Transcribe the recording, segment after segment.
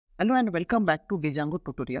Hello and welcome back to Django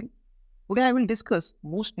tutorial. Today I will discuss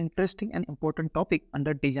most interesting and important topic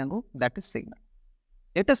under Django, that is signal.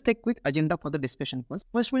 Let us take quick agenda for the discussion first.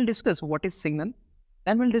 First we'll discuss what is signal,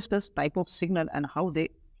 then we'll discuss type of signal and how they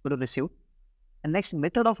should be received, and next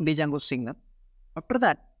method of Django signal. After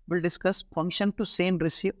that we'll discuss function to send,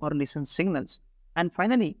 receive or listen signals, and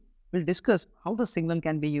finally we'll discuss how the signal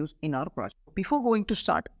can be used in our project. Before going to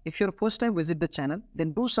start, if you're first time visit the channel,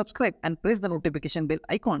 then do subscribe and press the notification bell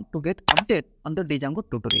icon to get update on the Django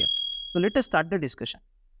tutorial. So let us start the discussion.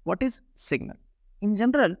 What is signal? In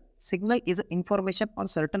general, signal is information on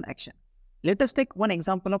certain action. Let us take one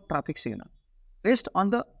example of traffic signal. Based on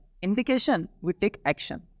the indication, we take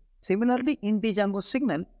action. Similarly, in Django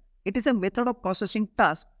signal, it is a method of processing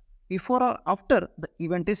task before or after the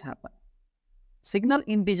event is happened. Signal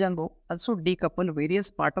in Django also decouple various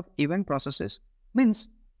part of event processes. Means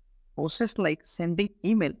process like sending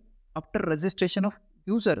email after registration of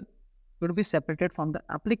user will be separated from the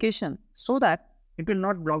application so that it will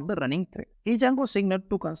not block the running thread. Django signal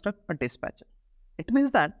to construct a dispatcher. It means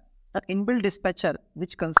that an inbuilt dispatcher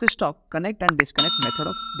which consists of connect and disconnect method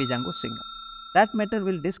of Django signal. That method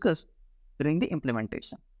we'll discuss during the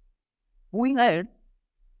implementation. Moving ahead,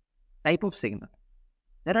 type of signal.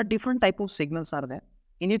 There are different type of signals are there.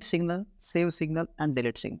 Init signal, save signal and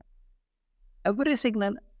delete signal. Every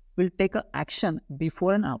signal will take an action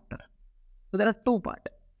before and after. So there are two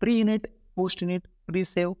parts, pre-init, post-init,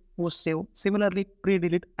 pre-save, post-save, similarly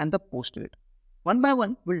pre-delete and the post-delete. One by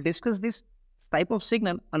one, we'll discuss this type of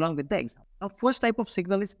signal along with the example. Now first type of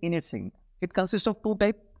signal is init signal. It consists of two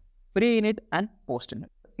types, pre-init and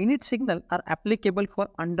post-init. Init signal are applicable for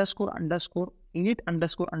init__init__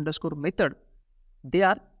 method. They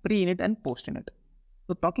are pre-init and post-init.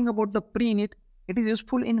 So talking about the pre-init, it is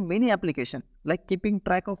useful in many applications like keeping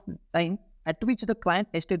track of time at which the client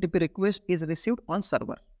HTTP request is received on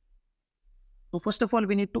server. So first of all,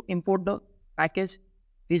 we need to import the package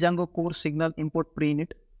Django core signal import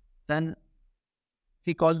pre-init. Then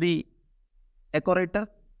we call the decorator,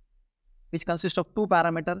 which consists of two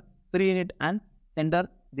parameters, pre-init and sender.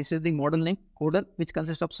 This is the model name coder, which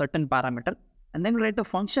consists of certain parameter. And then we write a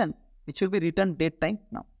function which will be return date time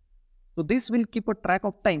now. So this will keep a track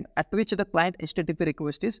of time at which the client HTTP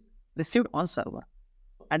request is received on server.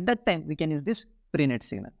 At that time, we can use this pre-init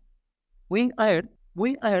signal. Going ahead,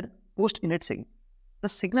 post-init signal. The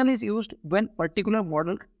signal is used when particular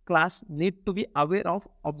model class need to be aware of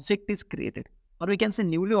object is created, or we can say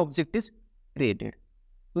newly object is created.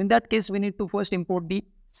 So in that case, we need to first import the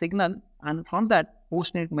signal, and from that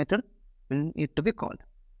post-init method will need to be called.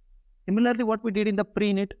 Similarly, what we did in the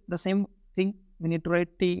pre-init, the same thing, we need to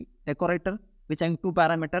write the decorator, which having two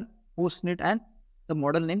parameters, post-init and the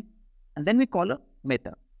model name, and then we call a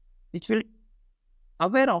method, which will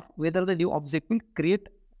aware of whether the new object will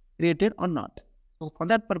created or not. So for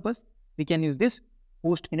that purpose, we can use this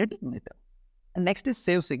post-init method. And next is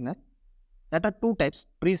save signal. That are two types,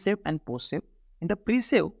 pre-save and post-save. In the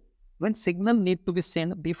pre-save, when signal need to be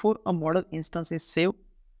sent before a model instance is saved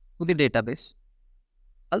to the database.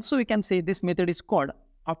 Also, we can say this method is called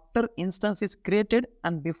after instance is created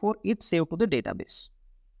and before it's saved to the database.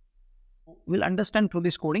 We'll understand through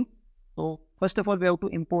this coding. So first of all, we have to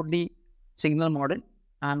import the signal model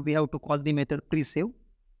and we have to call the method pre-save.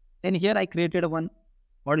 Then here I created one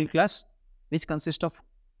model class which consists of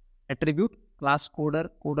attribute, class coder,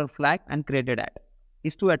 coder flag and created at.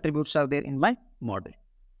 These two attributes are there in my model.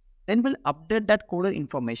 Then we'll update that coder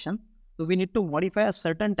information. So we need to modify a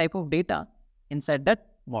certain type of data inside that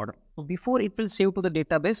model. So before it will save to the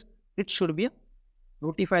database, it should be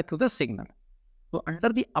notified to the signal. So under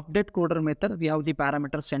the update coder method, we have the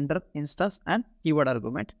parameter sender, instance and keyword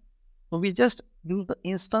argument. So we just use the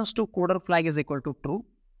instance to coder flag is equal to true.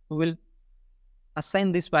 We will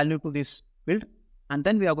assign this value to this field and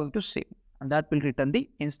then we are going to save, and that will return the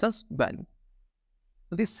instance value.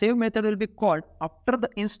 So this save method will be called after the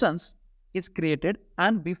instance is created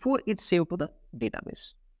and before it's saved to the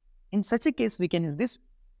database. In such a case, we can use this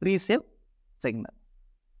pre-save signal.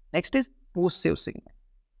 Next is post-save signal.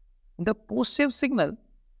 In the post-save signal,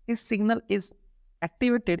 this signal is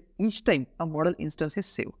activated each time a model instance is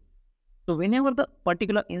saved. So whenever the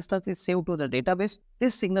particular instance is saved to the database,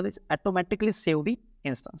 this signal is automatically saved the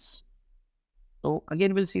instance. So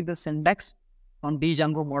again, we'll see the syntax on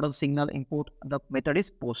Django model signal import. The method is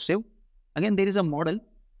post-save. Again, there is a model,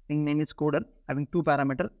 name is coder, having two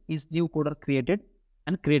parameters, is new coder created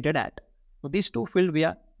and created at. So these two fields we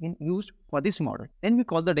are used for this model. Then we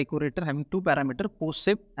call the decorator having two parameters,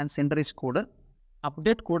 post-save and sender is coder.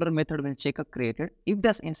 Update coder method will check a created. If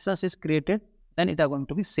this instance is created, then it is going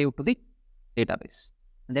to be saved to the database.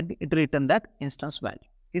 And then it return that instance value.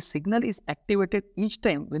 this signal is activated each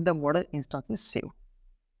time when the model instance is saved.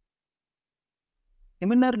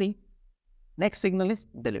 Similarly, next signal is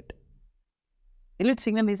delete. Delete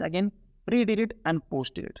signal is again pre-delete and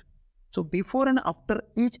post-delete. So before and after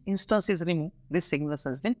each instance is removed, this signal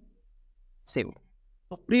has been saved.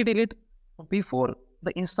 So pre-delete, before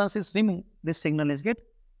the instance is removed, this signal is get.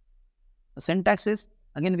 The syntax is,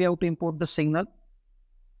 again we have to import the signal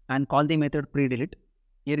and call the method pre-delete.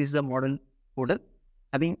 Here is the model coder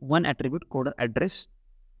having one attribute coder address,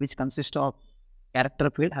 which consists of character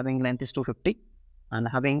field having length is 250 and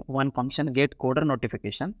having one function get coder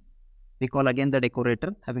notification. We call again the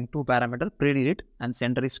decorator having two parameters pre-delete and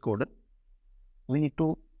sender is coder. We need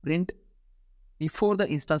to print before the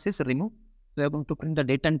instance is removed. We are going to print the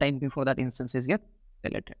date and time before that instance is get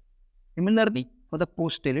deleted. Similarly, for the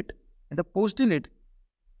post-delete, in the post-delete,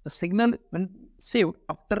 the signal when saved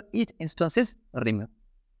after each instance is removed.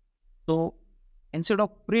 So instead of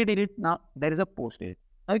pre-delete, now there is a post-delete.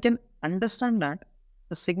 Now you can understand that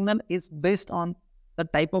the signal is based on the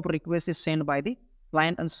type of request is sent by the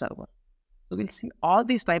client and server. So we'll see all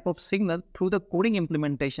these type of signal through the coding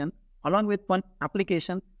implementation along with one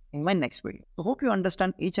application in my next video. So hope you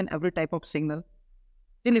understand each and every type of signal.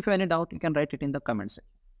 Still, if you have any doubt, you can write it in the comment section.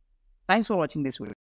 Thanks for watching this video.